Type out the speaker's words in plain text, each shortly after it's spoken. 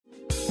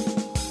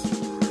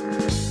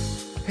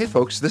Hey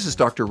folks, this is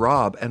Dr.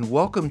 Rob, and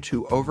welcome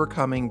to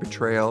Overcoming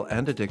Betrayal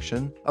and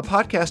Addiction, a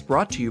podcast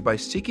brought to you by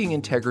Seeking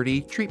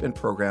Integrity Treatment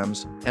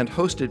Programs and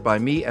hosted by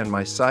me and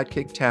my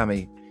sidekick,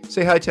 Tammy.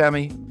 Say hi,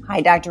 Tammy. Hi,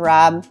 Dr.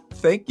 Rob.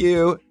 Thank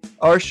you.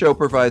 Our show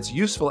provides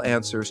useful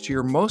answers to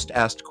your most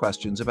asked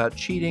questions about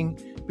cheating,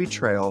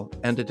 betrayal,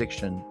 and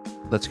addiction.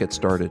 Let's get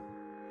started.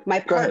 My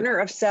partner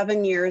of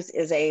 7 years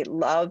is a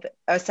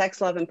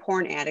sex, love, and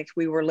porn addict.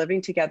 We were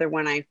living together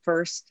when I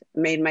first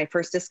made my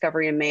first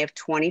discovery in May of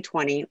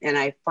 2020, and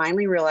I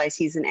finally realized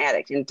he's an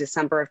addict in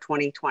December of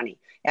 2020,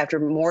 after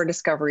more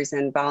discoveries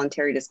and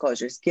voluntary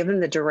disclosures.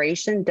 Given the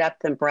duration,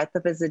 depth, and breadth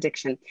of his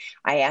addiction,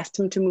 I asked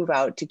him to move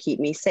out to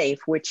keep me safe,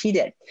 which he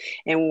did,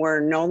 and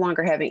we're no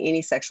longer having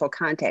any sexual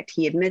contact.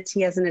 He admits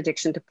he has an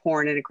addiction to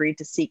porn and agreed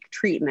to seek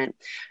treatment,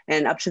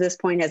 and up to this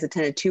point has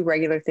attended 2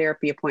 regular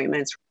therapy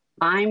appointments.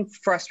 I'm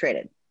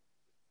frustrated.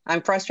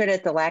 I'm frustrated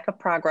at the lack of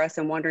progress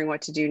and wondering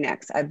what to do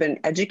next. I've been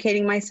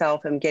educating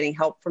myself and getting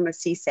help from a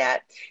CSAT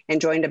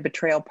and joined a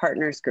betrayal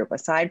partners group.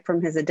 Aside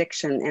from his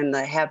addiction and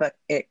the havoc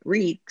it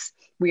wreaks,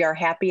 we are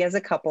happy as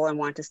a couple and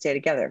want to stay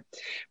together.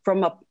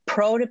 From a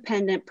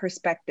pro-dependent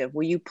perspective,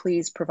 will you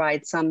please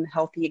provide some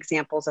healthy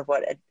examples of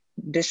what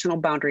additional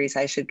boundaries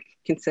I should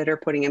consider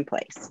putting in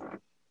place?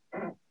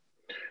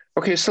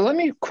 Okay, so let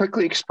me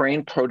quickly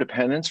explain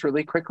codependence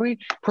really quickly.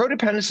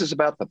 Codependence is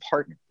about the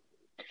partner.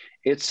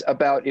 It's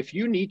about if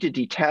you need to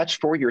detach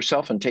for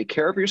yourself and take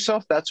care of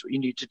yourself, that's what you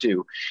need to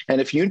do. And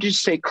if you need to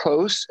stay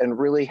close and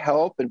really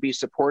help and be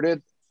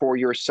supportive for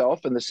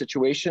yourself in the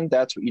situation,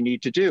 that's what you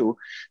need to do.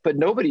 But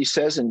nobody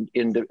says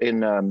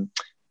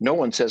no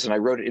one says, and I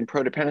wrote it in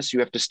Codependence, you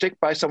have to stick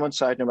by someone's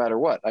side no matter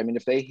what. I mean,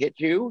 if they hit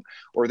you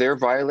or they're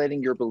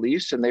violating your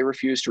beliefs and they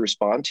refuse to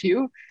respond to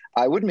you,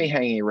 I wouldn't be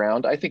hanging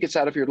around. I think it's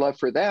out of your love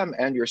for them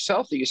and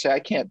yourself that you say, I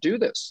can't do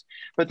this.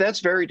 But that's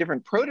very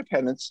different.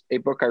 Prodependence, a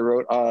book I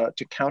wrote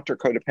to counter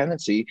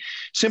codependency,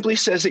 simply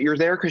says that you're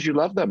there because you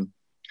love them.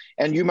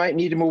 And you might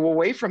need to move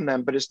away from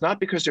them, but it's not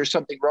because there's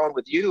something wrong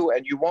with you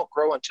and you won't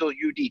grow until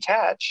you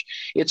detach.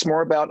 It's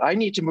more about, I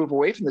need to move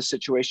away from the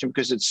situation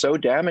because it's so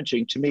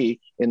damaging to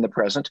me in the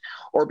present,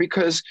 or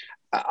because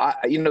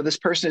this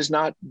person is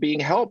not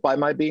being helped by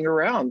my being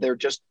around. They're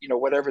just,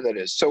 whatever that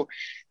is. So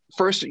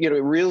first, it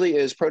really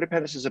is,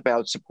 codependence is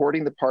about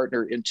supporting the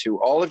partner into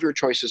all of your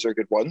choices are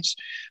good ones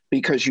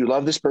because you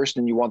love this person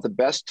and you want the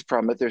best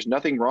from it. There's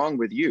nothing wrong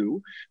with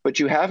you, but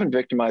you haven't been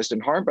victimized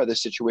and harmed by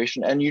this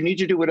situation. And you need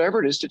to do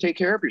whatever it is to take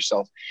care of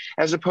yourself.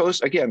 As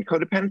opposed, again,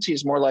 codependency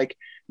is more like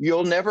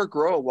you'll never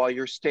grow while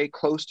you stay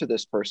close to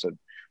this person.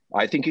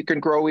 I think you can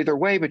grow either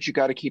way, but you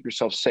got to keep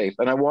yourself safe.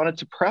 And I wanted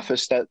to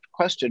preface that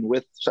question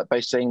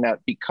by saying that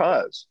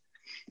because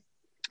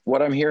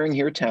what I'm hearing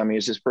here, Tammy,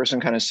 is this person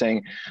kind of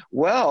saying,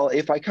 well,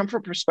 if I come from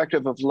a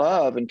perspective of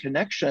love and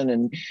connection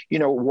and,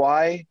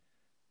 why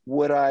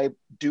would I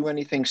do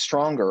anything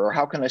stronger? Or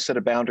how can I set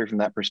a boundary from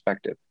that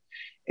perspective?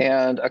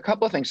 And a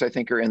couple of things I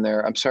think are in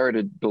there. I'm sorry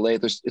to delay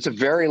this. It's a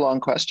very long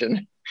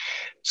question.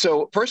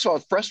 So first of all,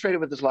 frustrated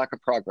with this lack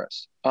of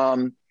progress.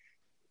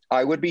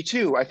 I would be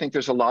too. I think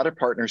there's a lot of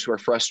partners who are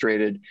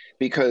frustrated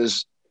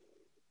because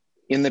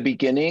in the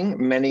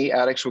beginning, many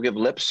addicts will give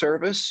lip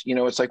service.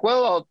 It's like,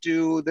 well, I'll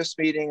do this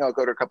meeting. I'll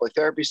go to a couple of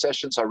therapy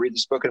sessions. I'll read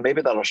this book and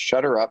maybe that'll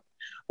shut her up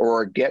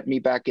or get me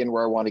back in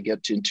where I want to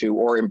get into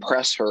or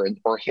impress her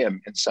or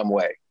him in some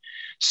way.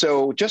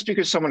 So just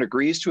because someone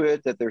agrees to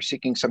it, that they're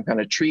seeking some kind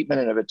of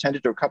treatment and have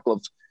attended to a couple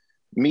of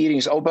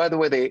meetings. Oh, by the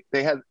way,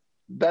 they had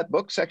that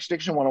book, Sex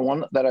Addiction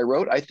 101 that I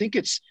wrote. I think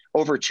it's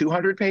over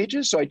 200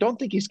 pages. So I don't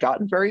think he's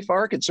gotten very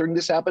far considering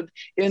this happened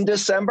in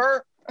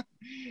December.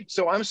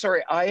 So I'm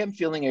sorry, I am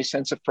feeling a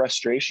sense of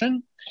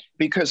frustration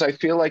because I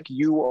feel like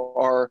you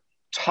are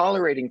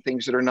tolerating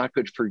things that are not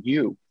good for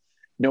you.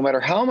 No matter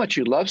how much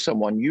you love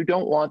someone, you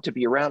don't want to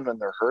be around when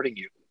they're hurting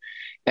you.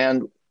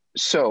 And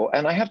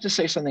I have to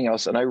say something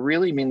else, and I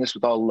really mean this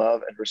with all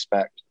love and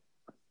respect.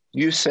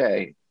 You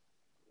say,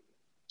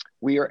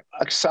 we are,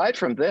 aside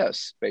from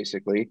this,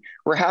 basically,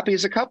 we're happy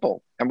as a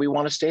couple and we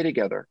want to stay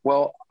together.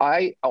 Well,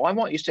 I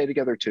want you to stay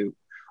together too.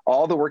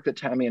 All the work that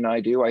Tammy and I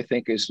do, I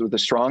think, is with a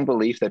strong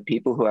belief that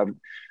people who have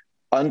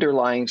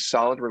underlying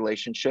solid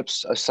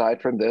relationships,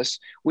 aside from this,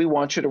 we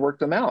want you to work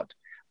them out.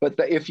 But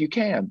if you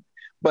can,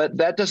 but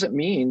that doesn't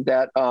mean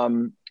that,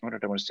 what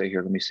did I want to say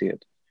here? Let me see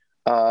it.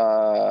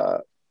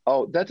 That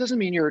doesn't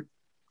mean you're,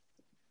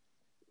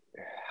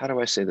 how do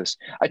I say this?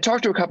 I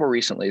talked to a couple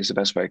recently is the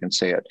best way I can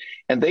say it.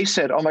 And they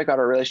said, oh my God,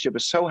 our relationship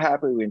is so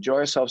happy. We enjoy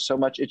ourselves so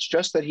much. It's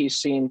just that he's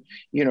seen,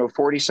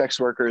 40 sex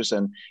workers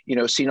and,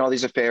 seen all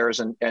these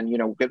affairs and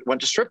went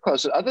to strip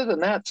clubs. Other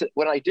than that,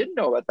 when I didn't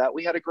know about that,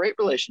 we had a great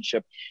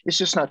relationship. It's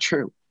just not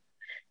true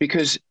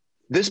because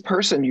this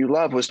person you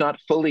love was not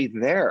fully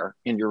there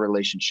in your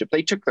relationship.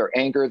 They took their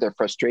anger, their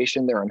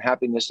frustration, their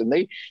unhappiness, and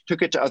they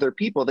took it to other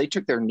people. They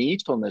took their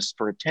needfulness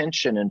for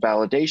attention and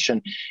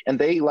validation, and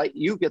they let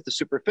you get the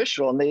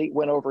superficial, and they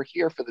went over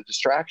here for the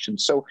distraction.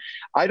 So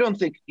I don't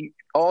think,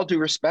 all due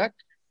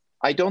respect,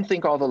 I don't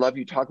think all the love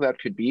you talk about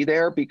could be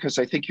there because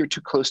I think you're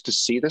too close to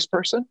see this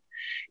person.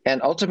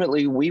 And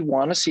ultimately, we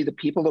want to see the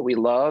people that we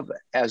love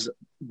as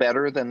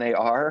better than they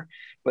are.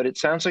 But it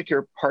sounds like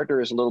your partner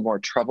is a little more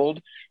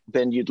troubled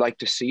than you'd like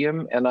to see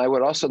him. And I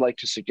would also like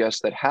to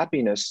suggest that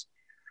happiness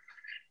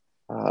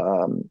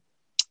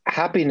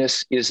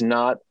is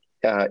not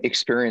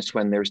experienced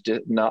when there's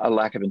not a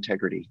lack of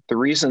integrity. The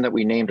reason that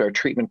we named our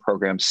treatment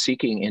program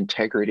Seeking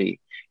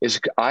Integrity is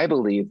I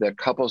believe that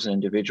couples and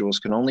individuals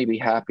can only be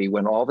happy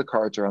when all the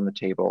cards are on the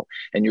table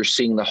and you're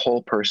seeing the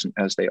whole person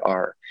as they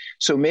are.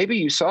 So maybe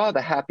you saw the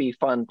happy,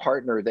 fun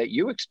partner that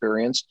you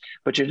experienced,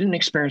 but you didn't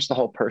experience the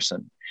whole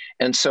person.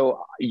 And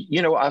so,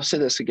 I'll say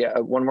this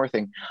again, one more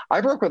thing.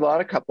 I've worked with a lot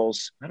of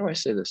couples. How do I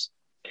say this?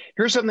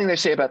 Here's something they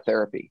say about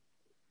therapy.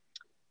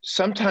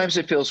 Sometimes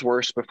it feels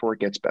worse before it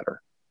gets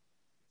better.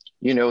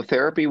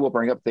 Therapy will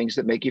bring up things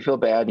that make you feel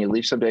bad, and you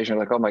leave some days and you're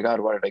like, oh my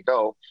God, why did I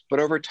go? But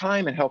over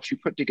time, it helps you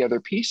put together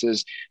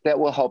pieces that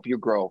will help you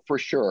grow for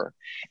sure.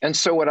 And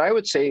so what I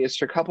would say is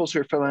for couples who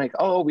are feeling like,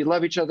 oh, we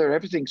love each other and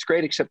everything's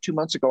great, except 2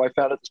 months ago, I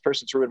found out this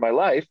person's ruined my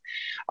life.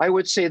 I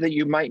would say that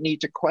you might need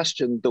to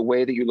question the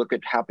way that you look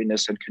at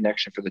happiness and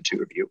connection for the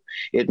two of you.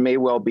 It may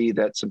well be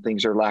that some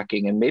things are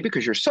lacking, and maybe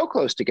because you're so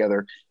close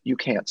together, you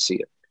can't see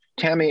it.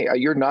 Tammy,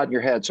 you're nodding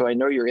your head, so I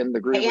know you're in the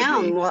group. I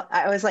am. Well,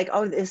 I was like,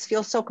 oh, this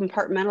feels so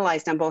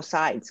compartmentalized on both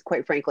sides,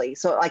 quite frankly.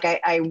 So like,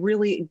 I'm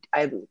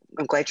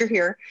glad you're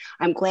here.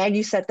 I'm glad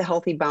you set the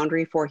healthy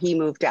boundary for he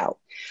moved out.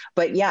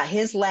 But yeah,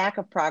 his lack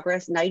of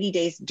progress, 90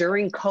 days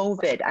during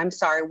COVID, I'm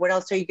sorry, what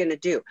else are you going to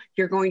do?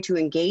 You're going to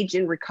engage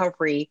in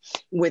recovery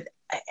with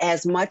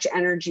as much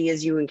energy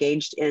as you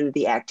engaged in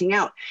the acting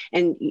out.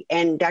 And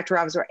Dr.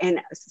 Robb's, and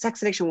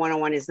Sex Addiction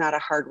 101 is not a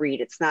hard read.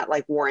 It's not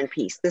like War and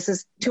Peace. This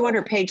is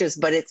 200 pages,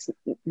 but it's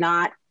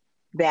not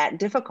that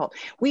difficult.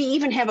 We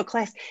even have a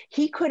class.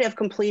 He could have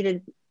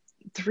completed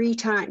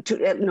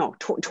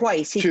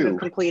twice. He could have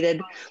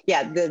completed,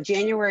 the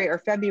January or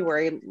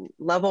February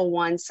level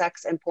 1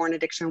 Sex and Porn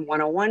Addiction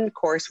 101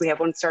 course. We have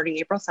one starting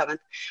April 7th.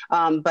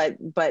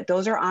 But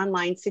those are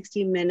online,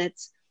 60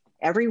 minutes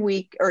every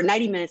week, or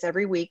 90 minutes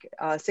every week,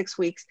 6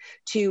 weeks,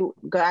 to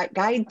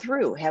guide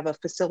through, have a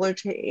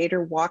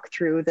facilitator walk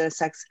through the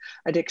Sex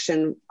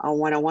Addiction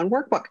 101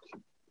 workbook.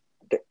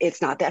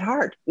 It's not that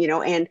hard,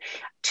 and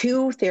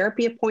 2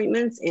 therapy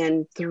appointments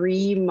in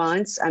 3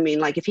 months. I mean,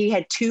 like if he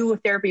had 2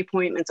 therapy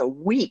appointments a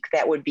week,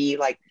 that would be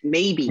like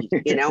maybe,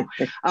 but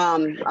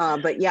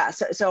yeah.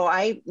 So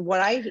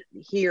what I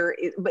hear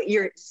is,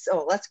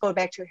 so let's go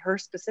back to her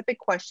specific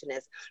question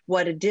is,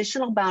 what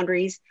additional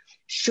boundaries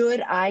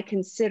should I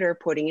consider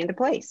putting into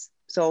place?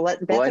 So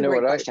that's a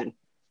great question.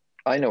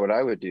 I know what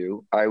I would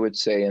do. I would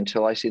say,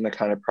 until I see the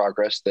kind of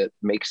progress that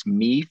makes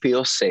me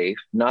feel safe,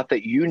 not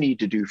that you need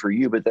to do for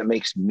you, but that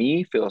makes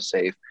me feel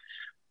safe,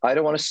 I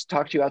don't want to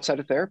talk to you outside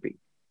of therapy.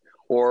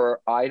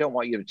 Or I don't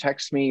want you to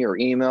text me or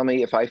email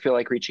me. If I feel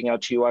like reaching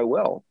out to you, I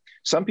will.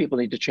 Some people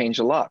need to change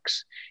the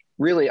locks.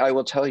 Really, I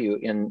will tell you,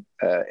 and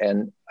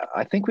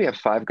I think we have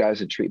 5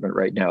 guys in treatment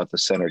right now at the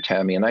center,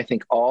 Tammy, and I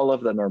think all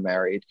of them are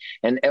married,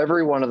 and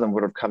every one of them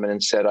would have come in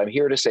and said, I'm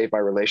here to save my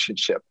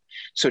relationship.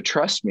 So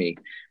trust me.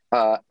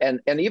 And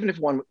even if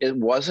one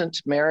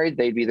wasn't married,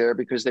 they'd be there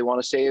because they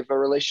want to save a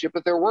relationship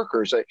with their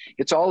workers.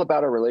 It's all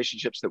about our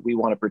relationships that we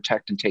want to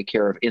protect and take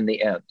care of in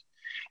the end.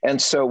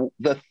 And so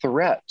the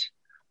threat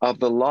of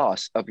the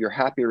loss of your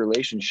happy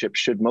relationship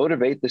should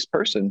motivate this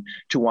person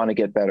to want to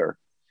get better.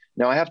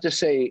 Now, I have to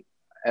say,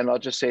 and I'll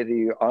just say to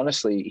you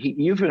honestly,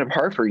 you've been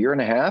apart for 1.5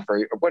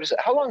 years, or what is it?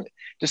 How long?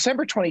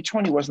 December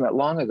 2020 wasn't that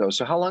long ago.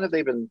 So how long have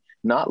they been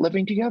not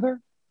living together?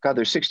 God,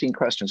 there's 16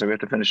 questions. We have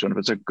to finish one, but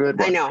it's a good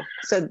one. I know.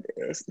 So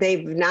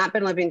they've not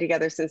been living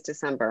together since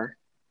December.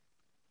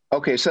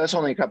 Okay, so that's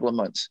only a couple of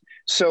months.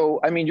 So,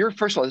 I mean,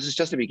 first of all, this is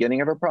just the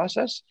beginning of a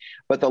process,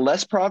 but the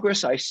less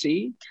progress I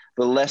see,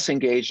 the less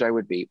engaged I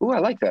would be. Ooh, I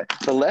like that.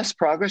 The less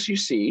progress you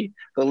see,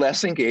 the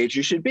less engaged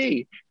you should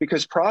be,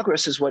 because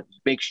progress is what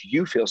makes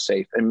you feel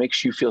safe and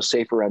makes you feel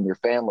safe around your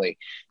family.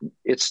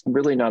 It's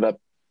really not up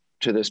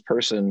to this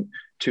person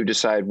to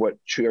decide what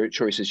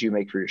choices you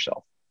make for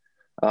yourself.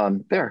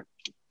 There.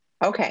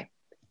 Okay.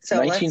 So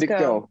 19 let's to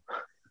go.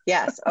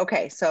 Yes.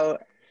 Okay. So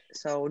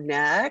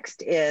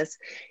next is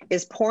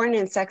porn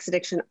and sex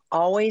addiction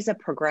always a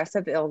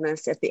progressive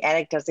illness if the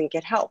addict doesn't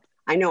get help?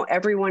 I know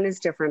everyone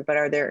is different, but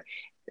are there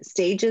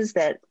stages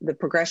that the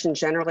progression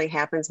generally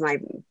happens? My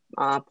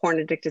porn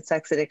addicted,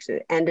 sex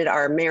addicted ended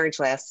our marriage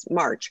last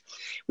March.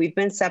 We've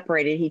been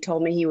separated. He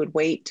told me he would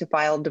wait to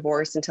file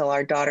divorce until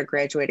our daughter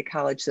graduated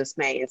college this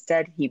May.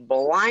 Instead, he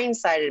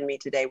blindsided me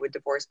today with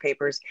divorce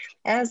papers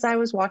as I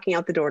was walking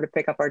out the door to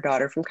pick up our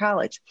daughter from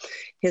college.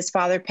 His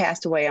father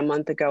passed away a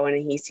month ago,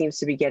 and he seems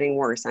to be getting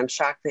worse. I'm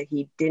shocked that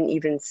he didn't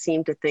even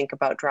seem to think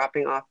about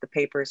dropping off the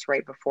papers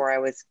right before I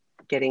was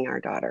getting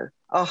our daughter.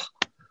 Oh.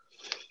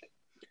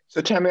 So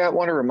Tammy, I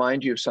want to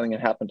remind you of something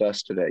that happened to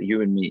us today,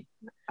 you and me.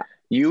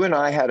 You and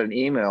I had an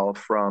email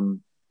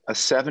from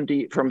someone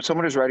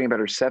who's writing about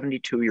her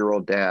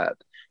 72-year-old dad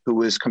who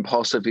was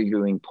compulsively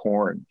viewing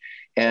porn.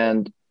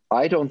 And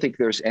I don't think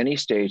there's any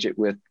stage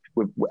with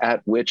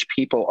at which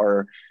people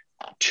are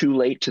too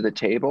late to the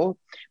table.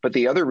 But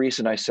the other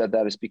reason I said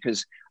that is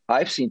because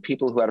I've seen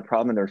people who had a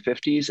problem in their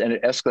 50s and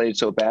it escalated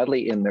so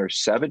badly in their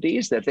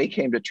 70s that they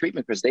came to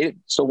treatment because they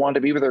still wanted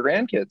to be with their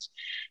grandkids.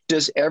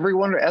 Does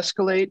everyone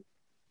escalate?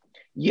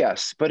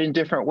 Yes, but in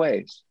different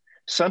ways.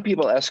 Some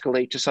people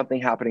escalate to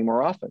something happening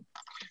more often.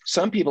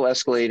 Some people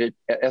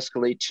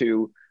escalate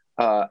to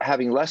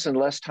having less and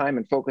less time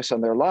and focus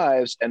on their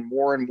lives and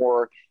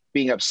more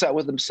being upset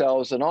with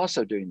themselves and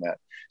also doing that.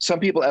 Some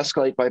people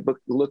escalate by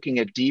looking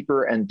at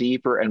deeper and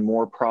deeper and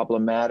more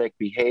problematic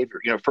behavior.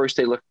 First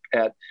they look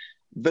at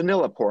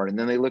vanilla porn and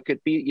then they look at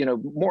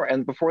more,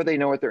 and before they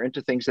know it, they're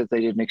into things that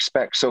they didn't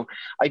expect. So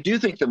I do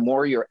think the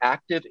more you're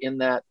active in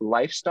that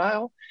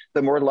lifestyle,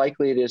 the more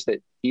likely it is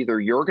that either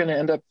you're going to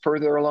end up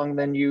further along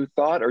than you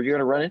thought, or you're going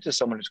to run into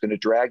someone who's going to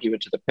drag you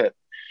into the pit.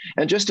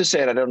 And just to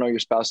say it, I don't know your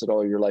spouse at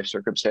all, your life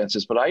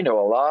circumstances, but I know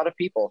a lot of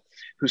people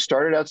who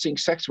started out seeing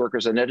sex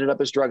workers and ended up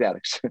as drug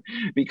addicts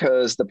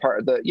because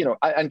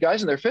and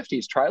guys in their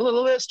 50s, try a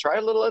little of this, try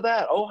a little of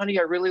that. Oh, honey,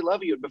 I really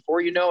love you. And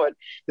before you know it,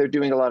 they're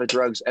doing a lot of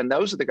drugs. And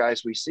those are the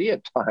guys we see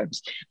at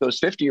times,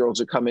 those 50-year-olds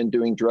who come in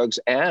doing drugs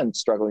and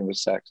struggling with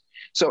sex.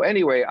 So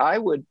anyway, I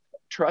would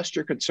trust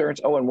your concerns.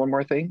 Oh, and one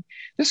more thing,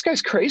 this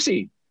guy's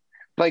crazy.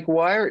 Like,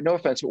 no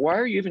offense, but why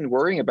are you even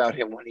worrying about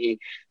him when he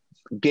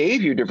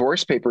gave you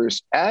divorce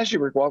papers as you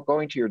were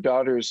going to your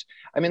daughter's?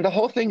 I mean, the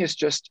whole thing is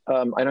just,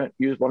 I don't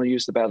want to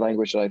use the bad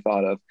language that I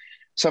thought of,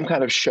 some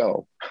kind of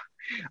show.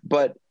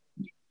 But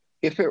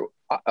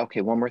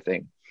okay, one more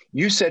thing.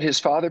 You said his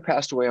father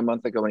passed away a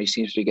month ago and he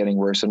seems to be getting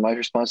worse. And my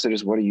response to it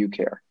is, what do you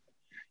care?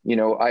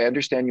 I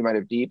understand you might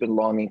have deep and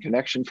longing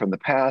connection from the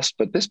past,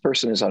 but this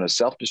person is on a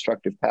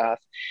self-destructive path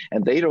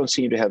and they don't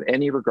seem to have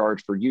any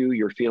regard for you,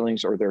 your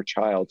feelings, or their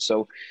child.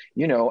 So,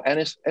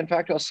 and in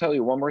fact, I'll tell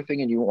you one more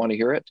thing and you won't want to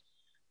hear it.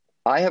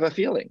 I have a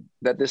feeling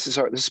that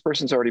this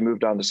person's already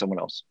moved on to someone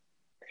else.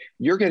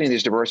 You're getting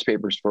these divorce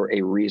papers for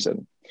a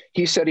reason.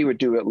 He said he would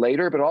do it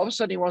later, but all of a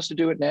sudden he wants to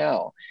do it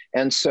now.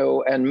 And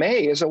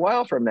May is a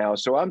while from now.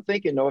 So I'm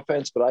thinking, no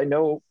offense, but I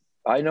know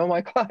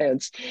my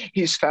clients,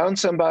 he's found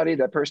somebody,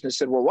 that person has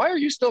said, well, why are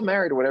you still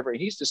married or whatever? And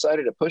he's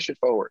decided to push it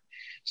forward.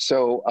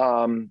 So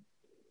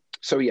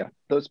yeah,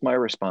 that's my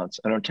response.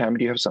 I don't know, Tammy,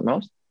 do you have something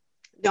else?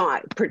 No,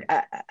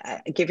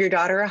 give your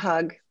daughter a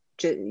hug.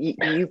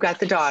 You've got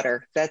the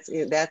daughter. That's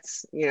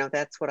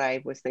what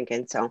I was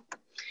thinking. So,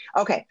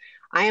 okay.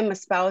 I am a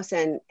spouse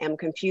and am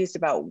confused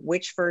about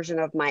which version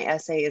of my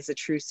essay is the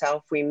true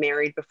self we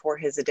married before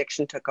his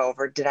addiction took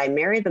over. Did I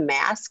marry the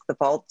mask, the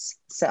false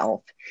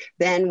self?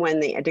 Then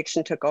when the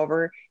addiction took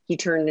over, he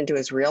turned into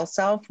his real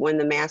self when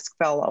the mask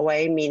fell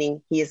away,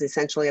 meaning he is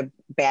essentially a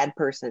bad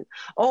person.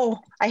 Oh,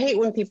 I hate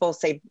when people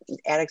say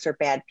addicts are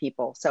bad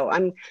people. So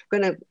I'm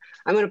going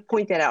to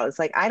point that out. It's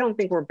like, I don't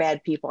think we're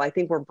bad people. I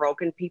think we're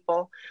broken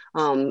people.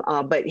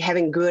 But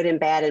having good and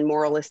bad and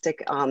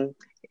moralistic,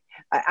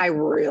 I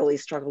really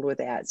struggled with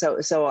that.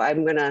 So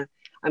I'm gonna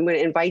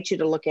invite you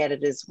to look at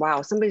it as,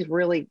 wow, somebody's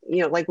really,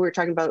 like we were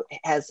talking about,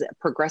 has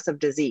progressive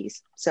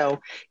disease. So,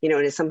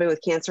 is somebody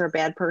with cancer a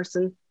bad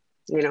person?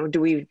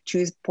 Do we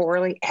choose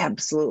poorly?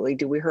 Absolutely.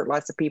 Do we hurt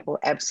lots of people?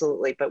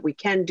 Absolutely. But we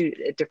can do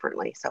it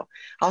differently. So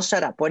I'll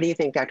shut up. What do you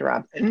think, Dr.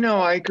 Rob? No,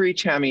 I agree,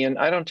 Tammy. And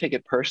I don't take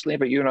it personally,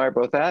 but you and I are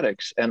both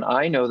addicts. And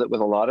I know that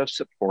with a lot of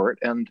support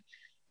and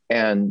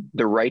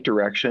the right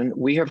direction,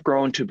 we have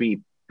grown to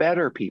be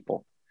better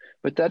people.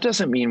 But that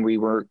doesn't mean we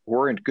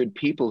weren't good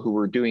people who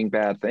were doing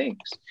bad things.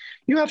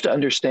 You have to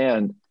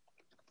understand,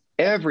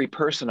 every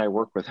person I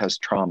work with has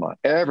trauma.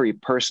 Every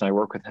person I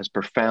work with has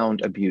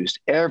profound abuse.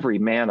 Every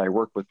man I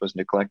work with was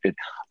neglected.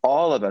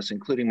 All of us,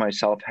 including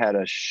myself, had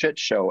a shit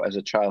show as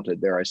a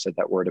childhood. There, I said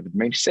that word. It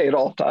made me say it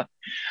all the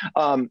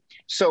time.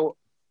 So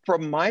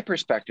from my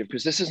perspective,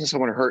 because this isn't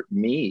someone who hurt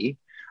me,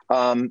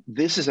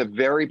 this is a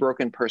very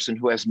broken person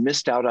who has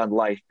missed out on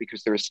life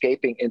because they're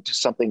escaping into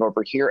something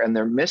over here and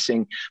they're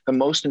missing the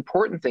most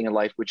important thing in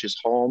life, which is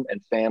home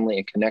and family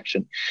and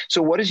connection.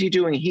 So what is he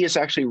doing? He is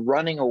actually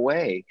running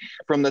away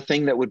from the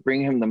thing that would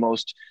bring him the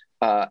most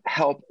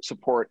help,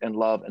 support, and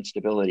love and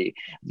stability.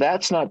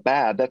 That's not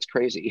bad. That's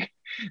crazy.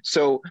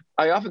 So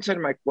I often say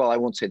to I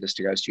won't say this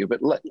to you, but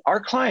our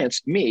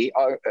clients,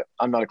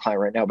 I'm not a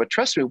client right now, but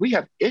trust me, we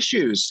have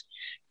issues.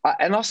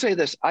 And I'll say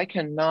this, I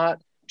cannot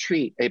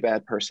treat a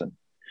bad person.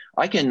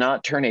 I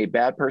cannot turn a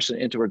bad person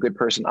into a good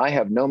person. I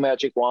have no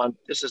magic wand.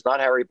 This is not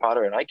Harry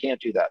Potter, and I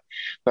can't do that.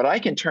 But I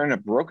can turn a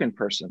broken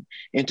person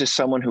into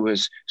someone who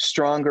is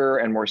stronger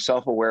and more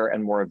self-aware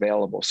and more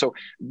available. So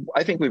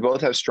I think we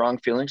both have strong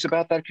feelings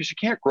about that, because you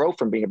can't grow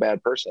from being a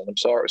bad person. I'm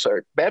sorry.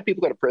 Bad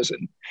people go to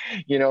prison.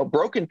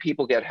 Broken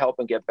people get help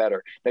and get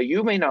better. Now,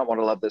 you may not want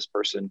to love this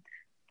person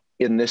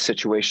in this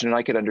situation, and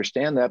I could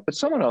understand that, but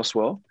someone else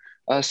will.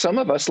 Some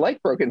of us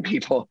like broken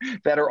people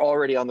that are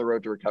already on the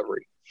road to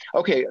recovery.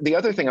 Okay, the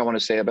other thing I want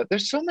to say about,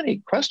 there's so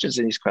many questions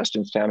in these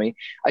questions, Tammy.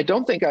 I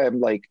don't think I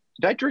am did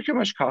I drink too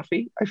much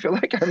coffee? I feel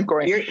like I'm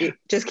going.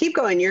 Just keep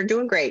going. You're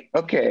doing great.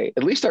 Okay,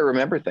 at least I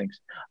remember things.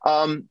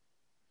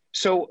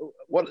 So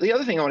the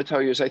other thing I want to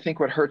tell you is, I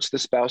think what hurts the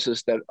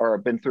spouses that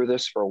have been through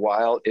this for a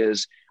while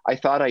is, I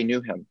thought I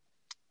knew him.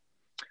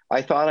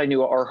 I thought I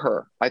knew, or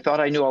her. I thought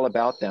I knew all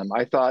about them.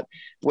 I thought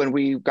when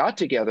we got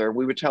together,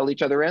 we would tell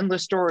each other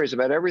endless stories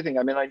about everything.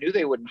 I mean, I knew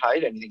they wouldn't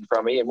hide anything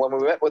from me. And when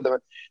we met with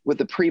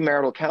the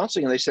premarital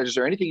counseling, and they said, "Is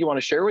there anything you want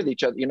to share with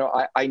each other?" You know,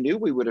 I knew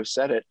we would have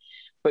said it,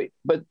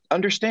 but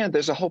understand,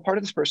 there's a whole part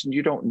of this person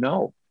you don't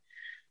know.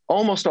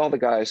 Almost all the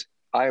guys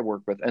I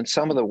work with, and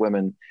some of the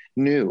women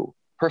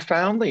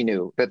profoundly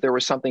knew that there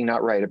was something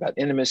not right about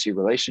intimacy,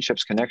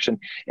 relationships, connection.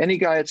 Any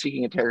guy at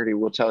Seeking Integrity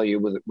will tell you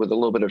with a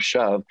little bit of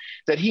shove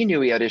that he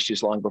knew he had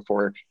issues long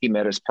before he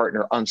met his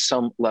partner on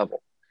some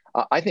level.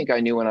 I think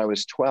I knew when I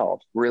was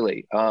 12,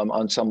 really,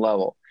 on some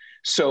level.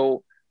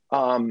 So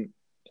what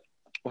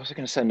was I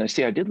going to say? And I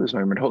see I did lose my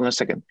memory. Hold on a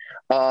second.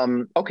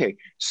 Okay,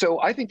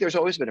 so I think there's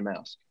always been a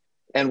mask.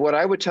 And what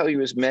I would tell you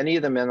is many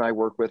of the men I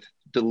work with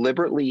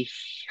deliberately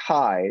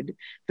hide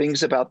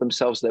things about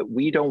themselves that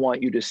we don't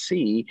want you to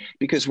see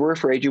because we're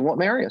afraid you won't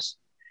marry us.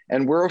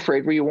 And we're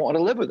afraid you won't want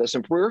to live with us.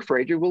 And we're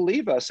afraid you will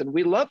leave us, and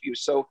we love you.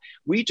 So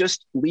we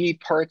just leave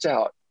parts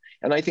out.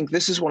 And I think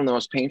this is one of the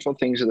most painful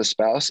things of the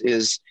spouse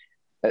is,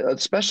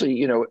 especially,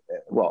 you know,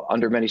 well,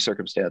 under many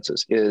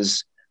circumstances,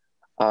 is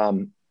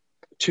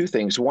two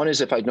things. One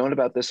is, if I'd known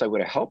about this, I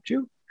would have helped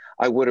you.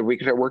 We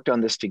could have worked on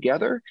this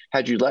together.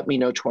 Had you let me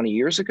know 20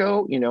 years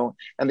ago, you know.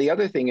 And the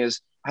other thing is,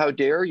 how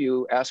dare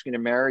you ask me to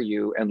marry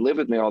you and live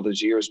with me all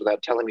those years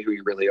without telling me who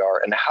you really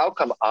are? And how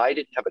come I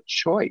didn't have a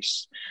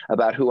choice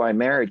about who I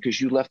married because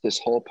you left this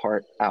whole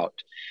part out?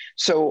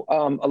 So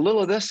a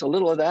little of this, a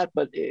little of that,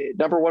 but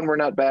number one, we're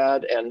not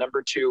bad. And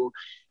number two,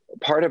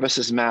 part of us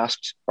is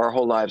masked our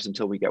whole lives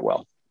until we get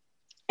well.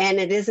 And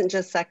it isn't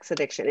just sex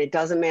addiction. It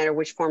doesn't matter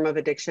which form of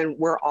addiction,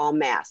 we're all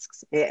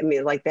masks. I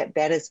mean, like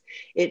that is,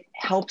 it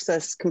helps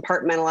us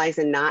compartmentalize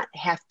and not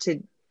have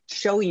to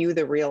show you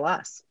the real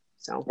us.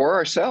 So, or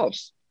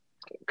ourselves.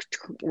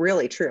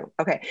 Really true.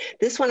 Okay.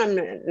 This one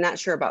I'm not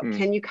sure about.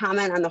 Can you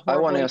comment on the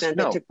horrible event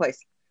that took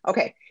place?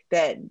 Okay.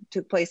 That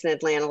took place in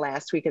Atlanta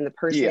last week, and the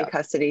person in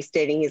custody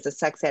stating he's a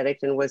sex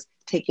addict and was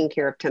taking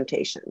care of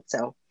temptation.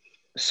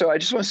 So I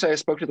just want to say I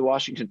spoke to the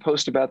Washington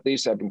Post about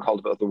these. I've been called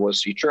about the Wall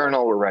Street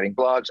Journal. We're writing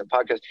blogs and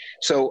podcasts.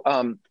 So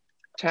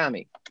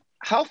Tammy,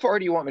 how far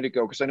do you want me to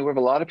go? Because I know we have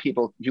a lot of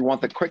people. Do you want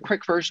the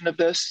quick version of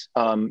this?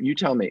 You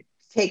tell me.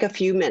 Take a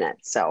few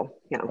minutes. So,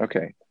 yeah.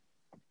 Okay.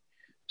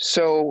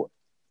 So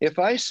if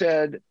I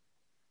said,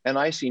 and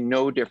I see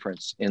no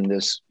difference in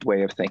this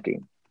way of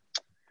thinking,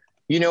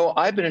 you know,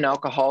 I've been an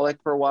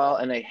alcoholic for a while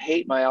and I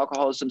hate my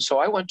alcoholism. So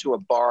I went to a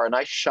bar and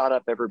I shot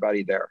up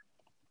everybody there.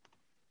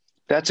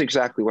 That's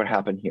exactly what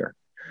happened here.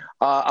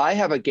 I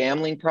have a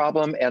gambling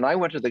problem and I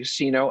went to the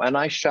casino and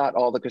I shot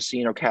all the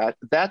casino cat.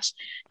 That's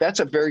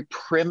a very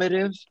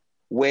primitive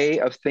way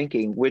of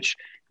thinking, which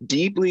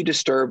deeply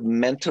disturbed,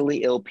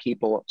 mentally ill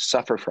people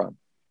suffer from.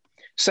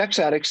 Sex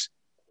addicts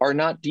are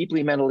not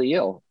deeply mentally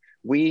ill.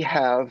 We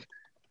have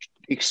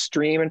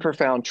extreme and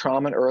profound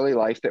trauma in early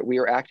life that we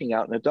are acting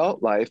out in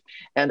adult life.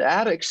 And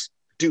addicts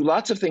do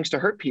lots of things to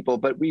hurt people,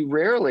 but we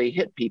rarely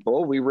hit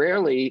people. We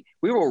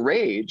will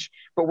rage,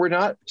 but we're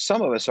not,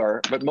 some of us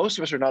are, but most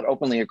of us are not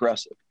openly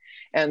aggressive.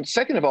 And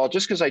second of all,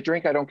 just because I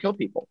drink, I don't kill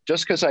people.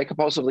 Just because I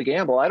compulsively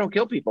gamble, I don't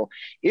kill people.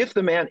 If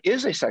the man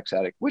is a sex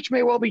addict, which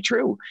may well be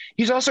true,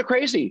 he's also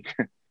crazy.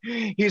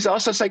 He's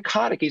also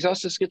psychotic. He's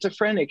also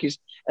schizophrenic.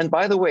 And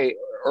by the way,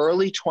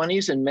 early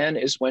 20s in men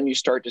is when you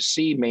start to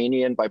see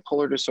mania and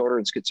bipolar disorder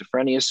and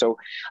schizophrenia. So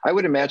I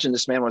would imagine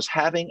this man was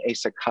having a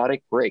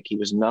psychotic break. He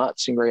was not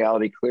seeing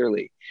reality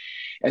clearly.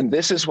 And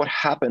this is what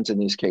happens in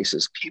these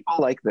cases. People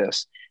like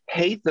this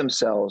hate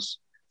themselves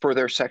for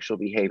their sexual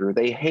behavior.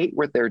 They hate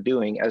what they're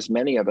doing, as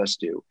many of us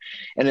do.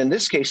 And in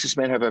this case, this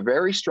man had a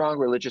very strong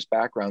religious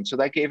background. So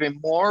that gave him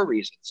more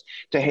reasons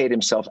to hate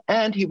himself.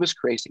 And he was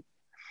crazy.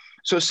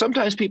 So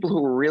sometimes people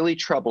who are really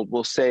troubled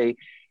will say,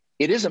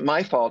 it isn't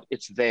my fault,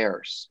 it's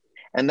theirs.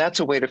 And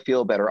that's a way to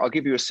feel better. I'll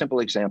give you a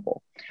simple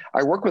example.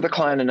 I worked with a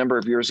client a number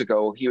of years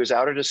ago. He was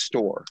out at a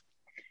store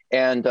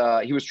and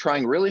he was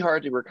trying really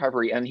hard to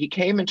recovery. And he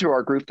came into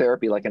our group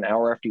therapy like an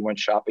hour after he went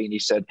shopping. And he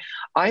said,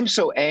 I'm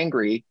so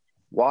angry.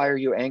 Why are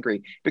you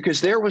angry?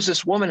 Because there was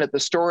this woman at the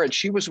store and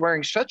she was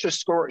wearing such a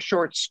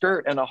short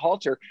skirt and a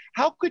halter.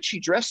 How could she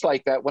dress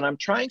like that when I'm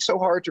trying so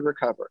hard to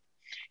recover?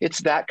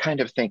 It's that kind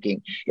of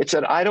thinking. It's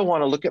that I don't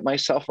want to look at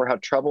myself for how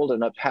troubled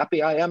and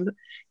unhappy I am.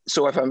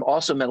 So if I'm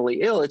also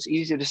mentally ill, it's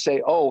easy to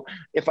say, oh,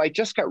 if I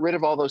just got rid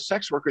of all those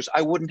sex workers,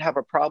 I wouldn't have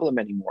a problem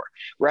anymore,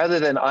 rather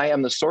than I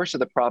am the source of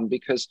the problem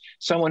because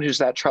someone who's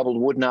that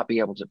troubled would not be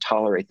able to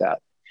tolerate that.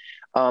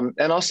 And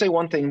I'll say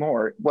one thing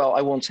more. Well,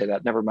 I won't say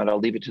that. Never mind. I'll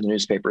leave it to the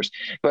newspapers.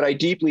 But I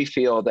deeply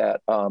feel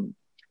that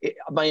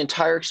my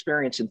entire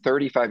experience in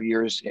 35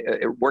 years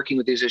working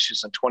with these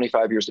issues and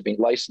 25 years of being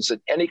licensed at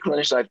any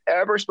clinician I've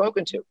ever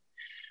spoken to,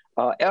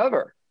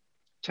 ever,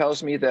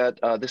 tells me that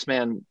this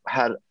man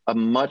had a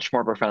much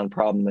more profound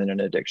problem than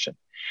an addiction.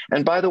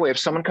 And by the way, if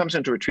someone comes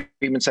into a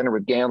treatment center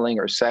with gambling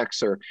or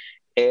sex or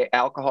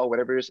alcohol,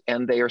 whatever it is,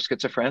 and they are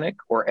schizophrenic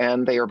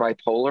and they are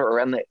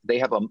bipolar and they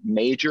have a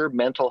major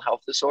mental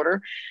health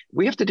disorder,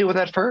 we have to deal with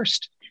that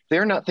first.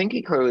 they're not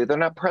thinking clearly. They're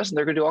not present.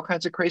 They're going to do all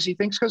kinds of crazy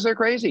things because they're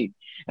crazy.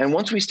 And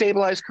once we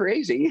stabilize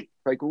crazy,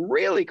 like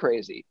really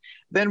crazy,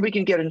 then we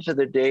can get into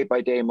the day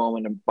by day,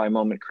 moment by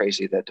moment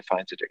crazy that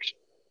defines addiction.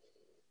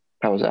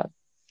 How was that?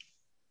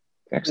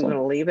 Excellent. I'm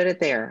going to leave it at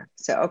there.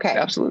 So, okay.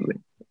 Absolutely.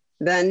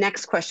 The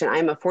next question.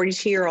 I'm a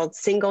 42-year-old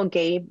single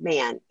gay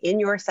man.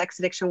 In your Sex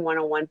Addiction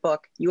 101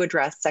 book, you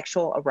address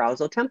sexual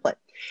arousal template.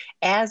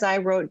 As I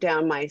wrote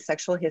down my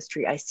sexual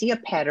history, I see a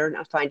pattern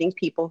of finding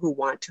people who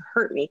want to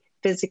hurt me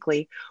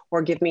physically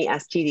or give me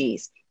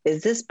STDs.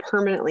 Is this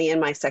permanently in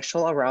my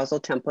sexual arousal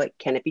template?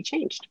 Can it be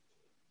changed?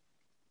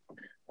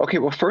 Okay,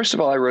 well, first of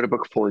all, I wrote a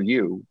book for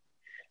you.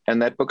 And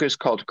that book is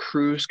called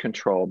Cruise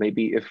Control.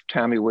 Maybe if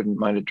Tammy wouldn't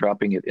mind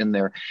dropping it in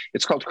there.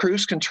 It's called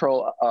Cruise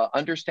Control,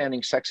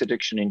 Understanding Sex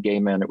Addiction in Gay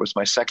Men. It was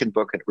my second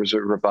book. It was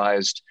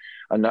revised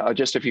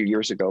just a few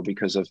years ago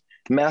because of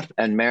meth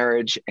and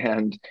marriage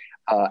and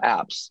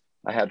apps.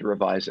 I had to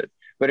revise it.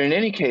 But in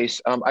any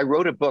case, I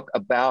wrote a book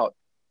about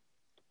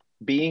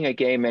being a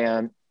gay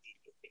man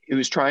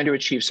who's trying to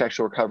achieve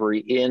sexual recovery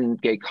in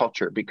gay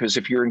culture. Because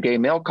if you're in gay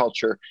male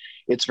culture,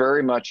 it's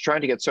very much trying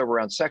to get sober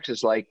around sex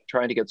is like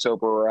trying to get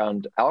sober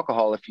around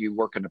alcohol if you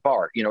work in a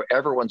bar. You know,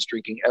 everyone's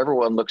drinking,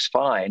 everyone looks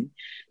fine.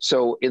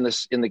 So in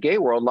the gay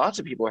world, lots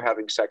of people are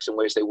having sex in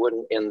ways they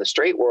wouldn't in the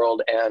straight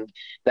world, and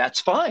that's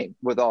fine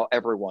with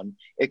everyone,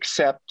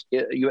 except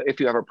if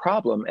you have a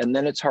problem. And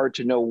then it's hard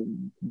to know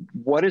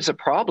what is a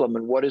problem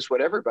and what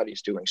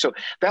everybody's doing. So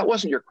that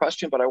wasn't your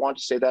question, but I want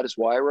to say that is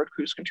why I wrote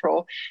Cruise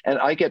Control. And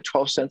I get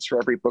 12 cents for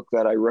every book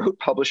that I wrote.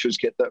 Publishers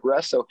get the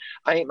rest. So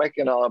I ain't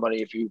making a lot of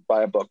money if you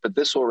buy a book, but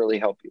this will really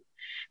help you.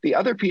 The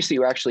other piece that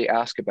you actually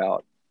ask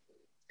about.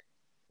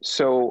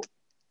 So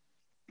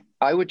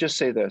I would just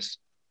say this.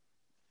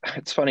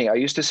 It's funny. I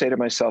used to say to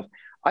myself,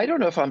 I don't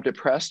know if I'm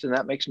depressed and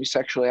that makes me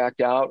sexually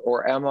act out,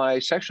 or am I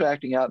sexually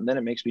acting out and then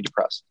it makes me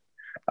depressed?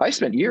 I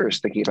spent years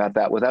thinking about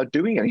that without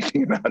doing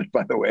anything about it,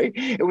 by the way.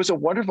 It was a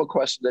wonderful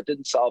question that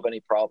didn't solve any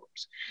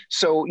problems.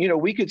 So,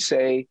 we could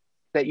say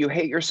that you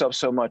hate yourself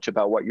so much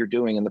about what you're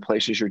doing and the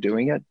places you're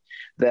doing it,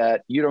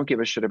 that you don't give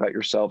a shit about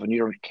yourself and you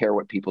don't care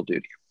what people do to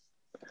you.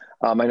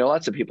 I know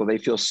lots of people, they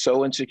feel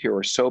so insecure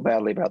or so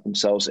badly about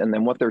themselves, and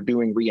then what they're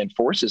doing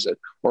reinforces it.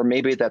 Or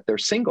maybe that they're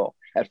single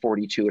at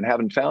 42 and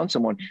haven't found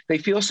someone. They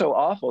feel so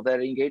awful that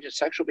they engage in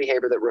sexual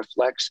behavior that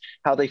reflects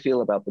how they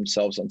feel about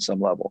themselves on some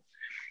level.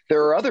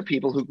 There are other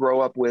people who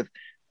grow up with,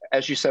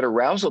 as you said,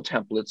 arousal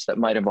templates that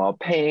might involve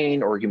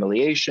pain or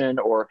humiliation,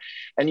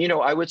 and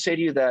I would say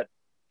to you that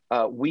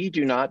we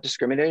do not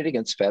discriminate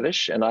against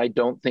fetish. And I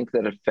don't think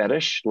that a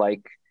fetish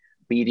like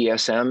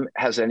BDSM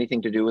has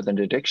anything to do with an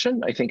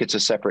addiction. I think it's a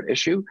separate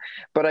issue,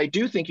 but I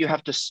do think you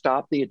have to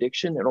stop the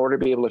addiction in order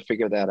to be able to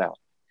figure that out.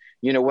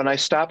 When I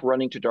stop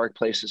running to dark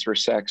places for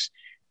sex,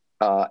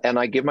 and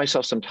I give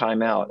myself some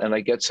time out and I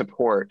get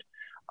support,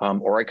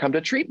 or I come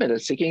to treatment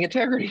at Seeking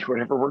Integrity,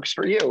 whatever works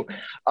for you.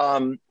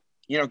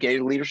 Gay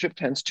leadership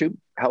tends to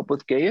help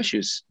with gay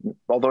issues.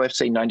 Although I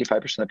say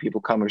 95% of people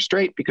come are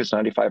straight because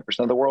 95%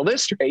 of the world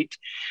is straight.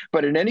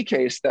 But in any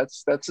case,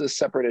 that's a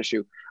separate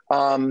issue.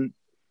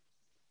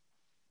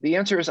 The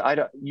answer is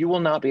you will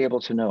not be able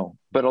to know.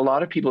 But a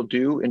lot of people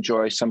do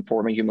enjoy some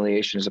form of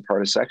humiliation as a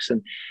part of sex.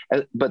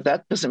 But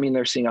that doesn't mean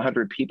they're seeing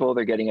 100 people,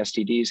 they're getting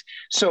STDs.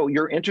 So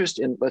your interest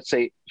in, let's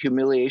say,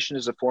 humiliation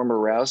as a form of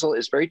arousal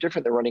is very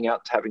different than running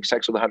out and having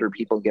sex with 100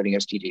 people and getting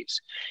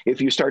STDs.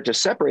 If you start to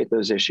separate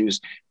those issues,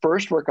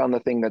 first work on the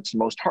thing that's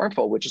most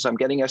harmful, which is I'm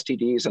getting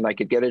STDs and I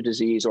could get a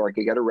disease or I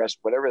could get arrested,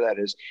 whatever that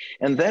is.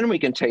 And then we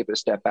can take a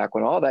step back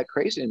when all that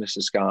craziness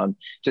is gone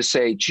to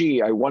say,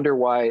 gee, I wonder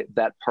why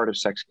that part of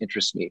sex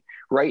interests me.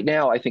 Right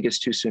now, I think it's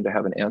too soon to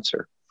have an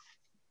answer.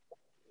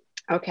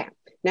 Okay.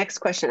 Next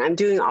question. I'm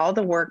doing all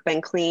the work,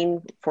 been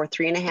clean for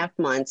 3.5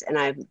 months, and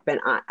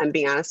I'm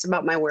being honest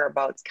about my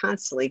whereabouts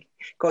constantly,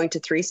 going to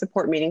 3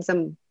 support meetings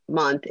a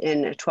month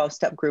in a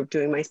 12-step group,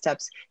 doing my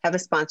steps, have a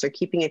sponsor,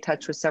 keeping in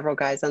touch with several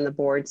guys on the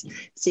boards,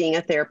 seeing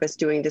a therapist,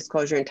 doing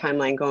disclosure and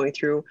timeline, going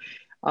through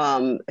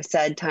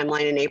said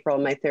timeline in April,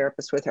 my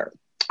therapist with her.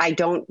 I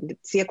don't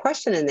see a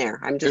question in there.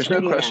 There's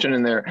no question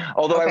in there.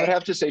 Although okay. I would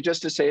have to say,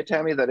 just to say it,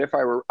 Tammy, that if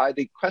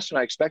the question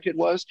I expected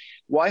was,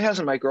 why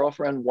hasn't my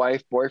girlfriend,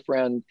 wife,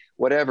 boyfriend,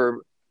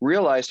 whatever,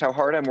 realized how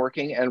hard I'm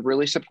working and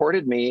really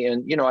supported me?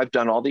 And, I've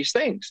done all these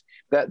things.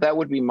 That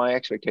would be my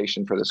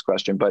expectation for this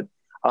question. But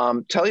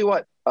tell you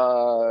what,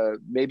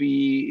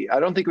 maybe, I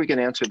don't think we can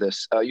answer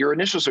this. Your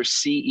initials are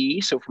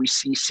CE. So if we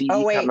see CE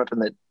come up in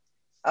the,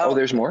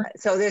 there's more?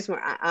 So there's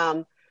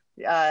more.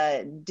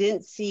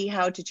 Didn't see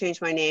how to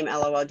change my name,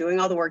 LOL, doing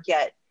all the work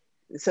yet.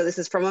 So this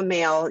is from a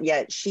male,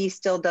 yet she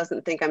still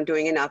doesn't think I'm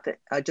doing enough,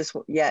 just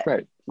yet.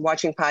 Right.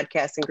 Watching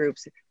podcasts and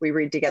groups we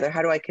read together.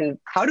 How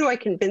do I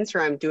convince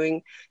her I'm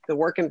doing the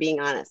work and being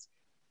honest?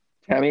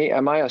 Tammy,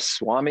 am I a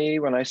swami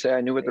when I say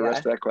I knew what the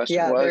rest of that question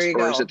was? There you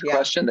go. Is it the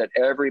question that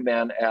every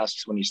man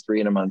asks when he's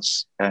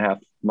 3.5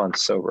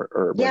 months sober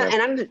or whatever?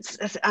 Yeah, and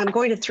I'm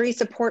going to 3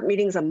 support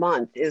meetings a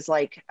month is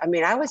like,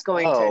 I was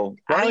going to.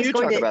 Why don't you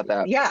talk about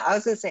that? Yeah, I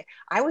was going to say,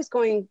 I was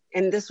going,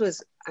 and this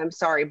was I'm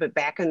sorry, but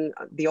back in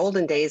the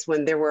olden days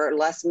when there were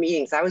less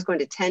meetings, I was going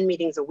to 10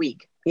 meetings a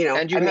week,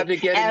 And you had to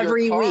get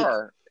every in your week.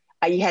 car.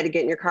 You had to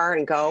get in your car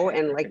and go,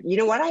 and like, you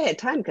know what? I had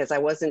time because I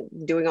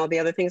wasn't doing all the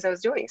other things I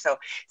was doing.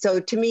 So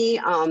to me,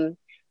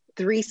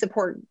 3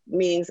 support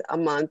meetings a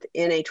month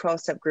in a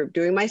 12-step group,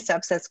 doing my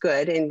steps, that's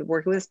good. And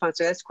working with a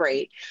sponsor, that's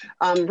great.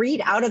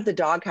 Read out of the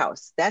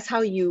doghouse. That's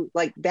how you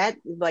like that.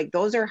 Like,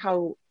 those are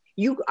how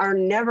you are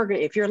never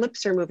going to, if your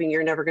lips are moving,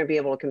 you're never going to be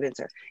able to convince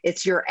her.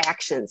 It's your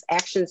actions.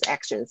 Actions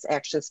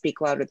speak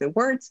louder than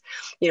words.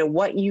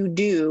 What you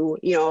do,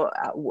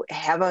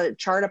 have a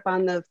chart up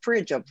on the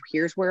fridge of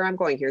here's where I'm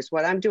going, here's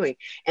what I'm doing.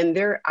 And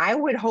there, I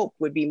would hope,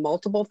 would be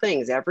multiple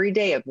things every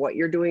day of what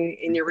you're doing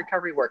in your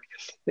recovery work.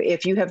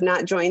 If you have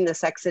not joined the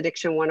Sex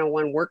Addiction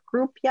 101 work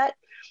group yet,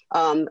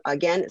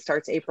 again, it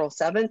starts April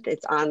 7th.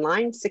 It's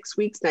online, 6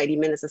 weeks, 90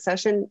 minutes a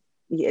session.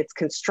 It's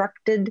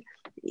constructed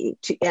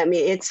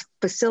it's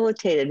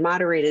facilitated,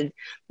 moderated,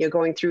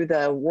 going through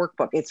the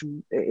workbook.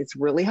 It's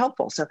really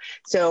helpful.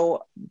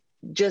 So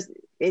just,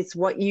 it's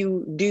what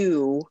you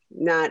do,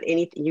 not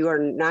anything. You are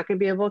not going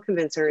to be able to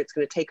convince her. It's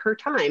going to take her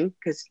time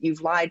because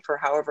you've lied for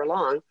however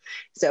long.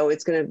 So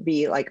it's going to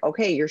be like,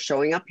 okay, you're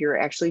showing up, you're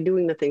actually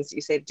doing the things that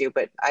you say to do.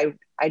 But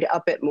I'd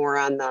up it more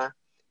on the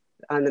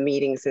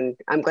meetings, and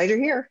I'm glad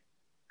you're here.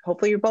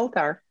 Hopefully you both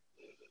are.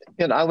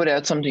 And I would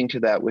add something to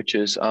that, which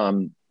is,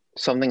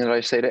 something that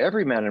I say to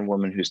every man and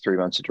woman who's 3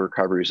 months into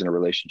recovery is in a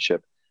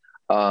relationship.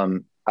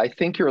 I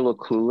think you're a little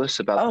clueless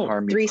about the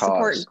harm you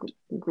caused.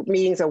 3 support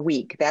meetings a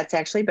week. That's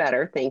actually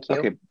better. Thank you.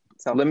 Okay.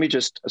 So let me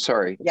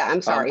sorry. Yeah,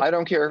 I'm sorry. I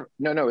don't care.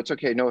 No, it's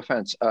okay. No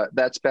offense.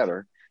 That's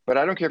better. But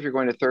I don't care if you're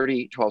going to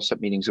 30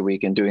 12-step meetings a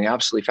week and doing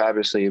absolutely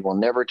fabulously. It will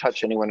never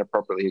touch anyone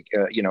appropriately,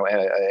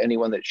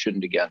 anyone that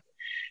shouldn't again.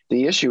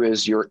 The issue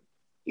is your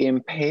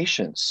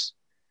impatience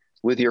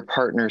with your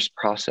partner's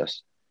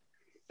process.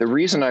 The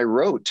reason I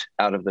wrote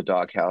Out of the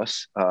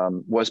Doghouse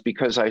was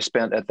because I'd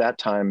spent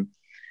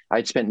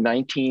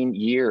 19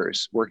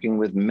 years working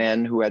with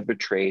men who had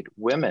betrayed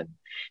women.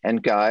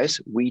 And guys,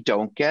 we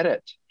don't get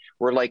it.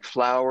 We're like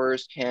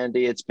flowers,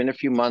 candy. It's been a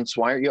few months.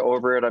 Why aren't you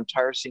over it? I'm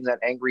tired of seeing that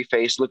angry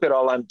face. Look at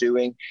all I'm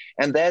doing.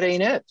 And that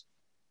ain't it.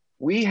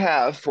 We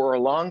have for a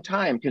long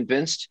time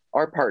convinced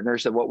our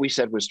partners that what we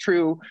said was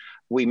true.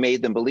 We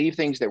made them believe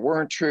things that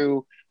weren't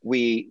true.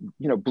 We,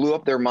 blew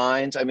up their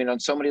minds. I mean, on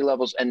so many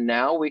levels. And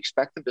now we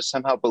expect them to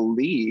somehow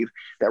believe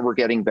that we're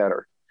getting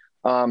better.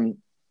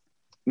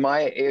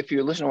 If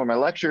you listen to one of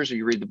my lectures or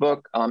you read the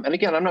book, and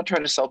again, I'm not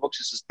trying to sell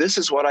books. This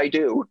is what I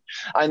do.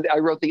 I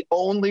wrote the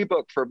only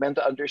book for men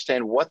to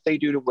understand what they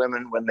do to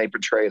women when they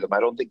betray them. I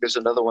don't think there's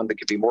another one that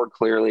could be more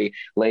clearly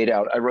laid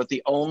out. I wrote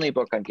the only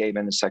book on gay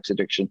men and sex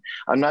addiction.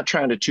 I'm not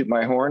trying to toot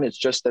my horn. It's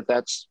just that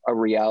that's a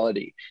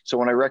reality. So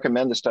when I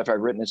recommend the stuff I've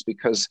written, it's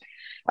because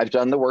I've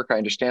done the work, I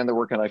understand the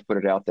work, and I've put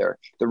it out there.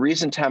 The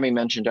reason Tammy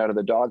mentioned Out of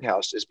the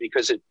Doghouse is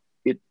because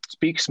it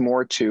speaks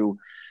more to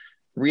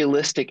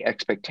realistic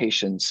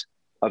expectations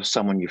of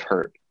someone you've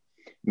hurt.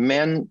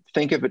 Men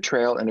think of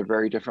betrayal in a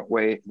very different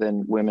way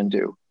than women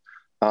do.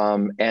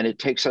 And it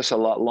takes us a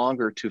lot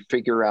longer to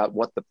figure out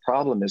what the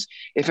problem is.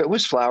 If it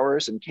was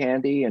flowers and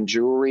candy and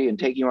jewelry and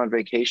taking you on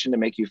vacation to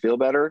make you feel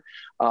better,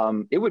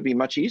 it would be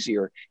much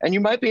easier. And you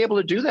might be able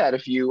to do that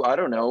if you,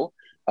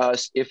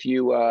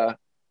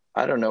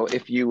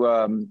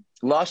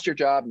 lost your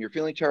job and you're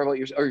feeling terrible,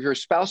 or your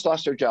spouse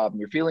lost their job and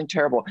you're feeling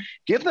terrible,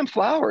 give them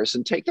flowers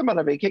and take them on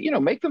a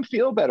vacation, make them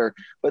feel better.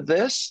 But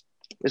this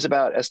is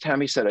about, as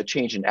Tammy said, a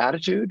change in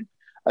attitude,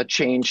 a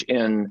change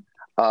in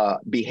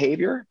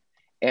behavior.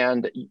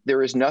 And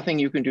there is nothing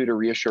you can do to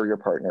reassure your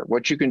partner.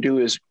 What you can do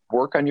is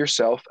work on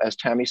yourself. As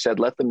Tammy said,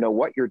 let them know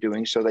what you're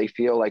doing so they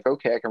feel like,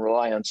 okay, I can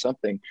rely on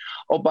something.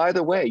 Oh, by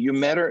the way, you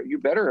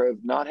better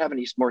not have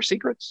any more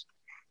secrets.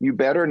 You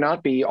better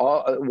not be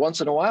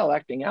once in a while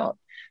acting out,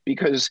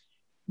 because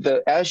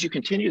as you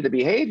continue the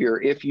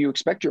behavior, if you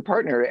expect your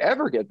partner to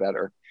ever get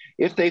better,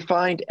 if they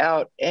find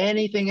out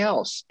anything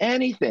else,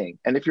 anything,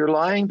 and if you're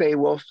lying, they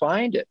will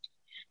find it,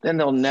 then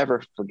they'll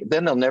never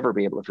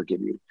be able to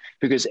forgive you,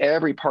 because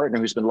every partner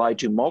who's been lied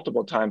to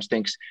multiple times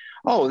thinks,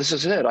 oh, this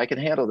is it, I can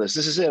handle this.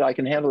 This is it, I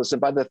can handle this. And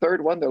by the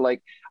third one, they're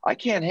like, I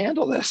can't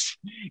handle this.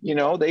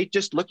 They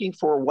just looking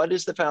for what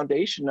is the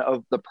foundation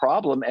of the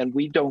problem, and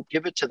we don't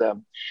give it to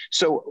them.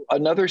 So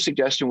another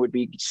suggestion would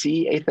be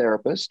see a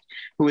therapist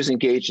who is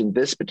engaged in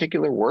this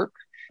particular work,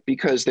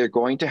 because they're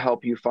going to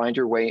help you find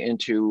your way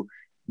into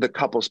the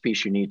couples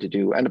piece you need to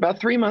do. And about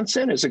 3 months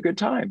in is a good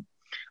time.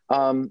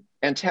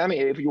 And Tammy,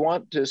 if you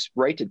want to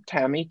write to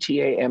Tammy,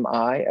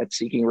 Tami at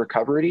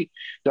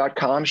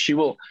seekingrecovery.com, she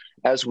will,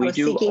 as we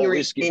do,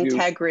 always give you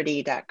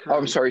integrity.com. Oh,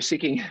 I'm sorry,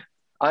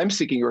 I'm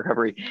seeking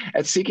recovery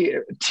at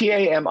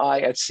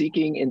Tami at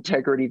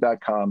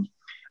seekingintegrity.com.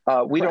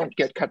 We don't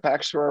get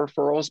cutbacks for our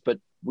referrals, but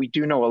we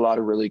do know a lot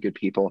of really good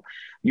people.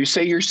 You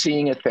say you're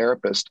seeing a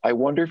therapist. I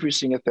wonder if you're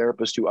seeing a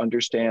therapist who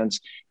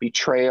understands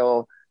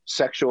betrayal,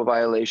 sexual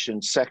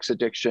violation, sex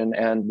addiction,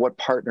 and what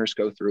partners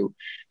go through.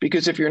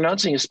 Because if you're not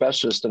seeing a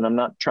specialist, and I'm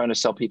not trying to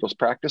sell people's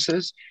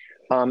practices,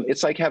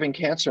 It's like having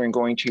cancer and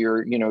going to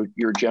your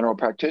general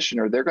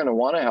practitioner. They're going to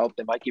want to help.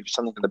 They might give you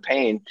something for the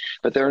pain,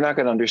 but they're not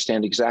going to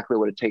understand exactly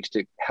what it takes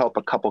to help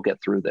a couple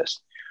get through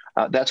this.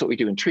 That's what we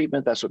do in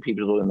treatment. That's what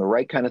people do in the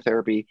right kind of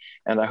therapy.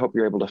 And I hope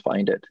you're able to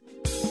find it.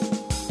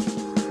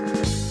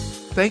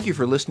 Thank you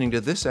for listening to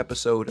this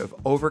episode of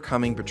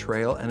Overcoming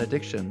Betrayal and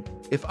Addiction.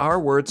 If our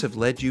words have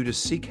led you to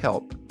seek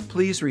help,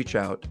 please reach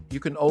out. You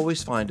can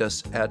always find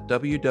us at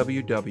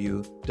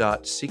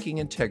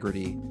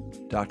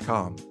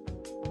www.seekingintegrity.com.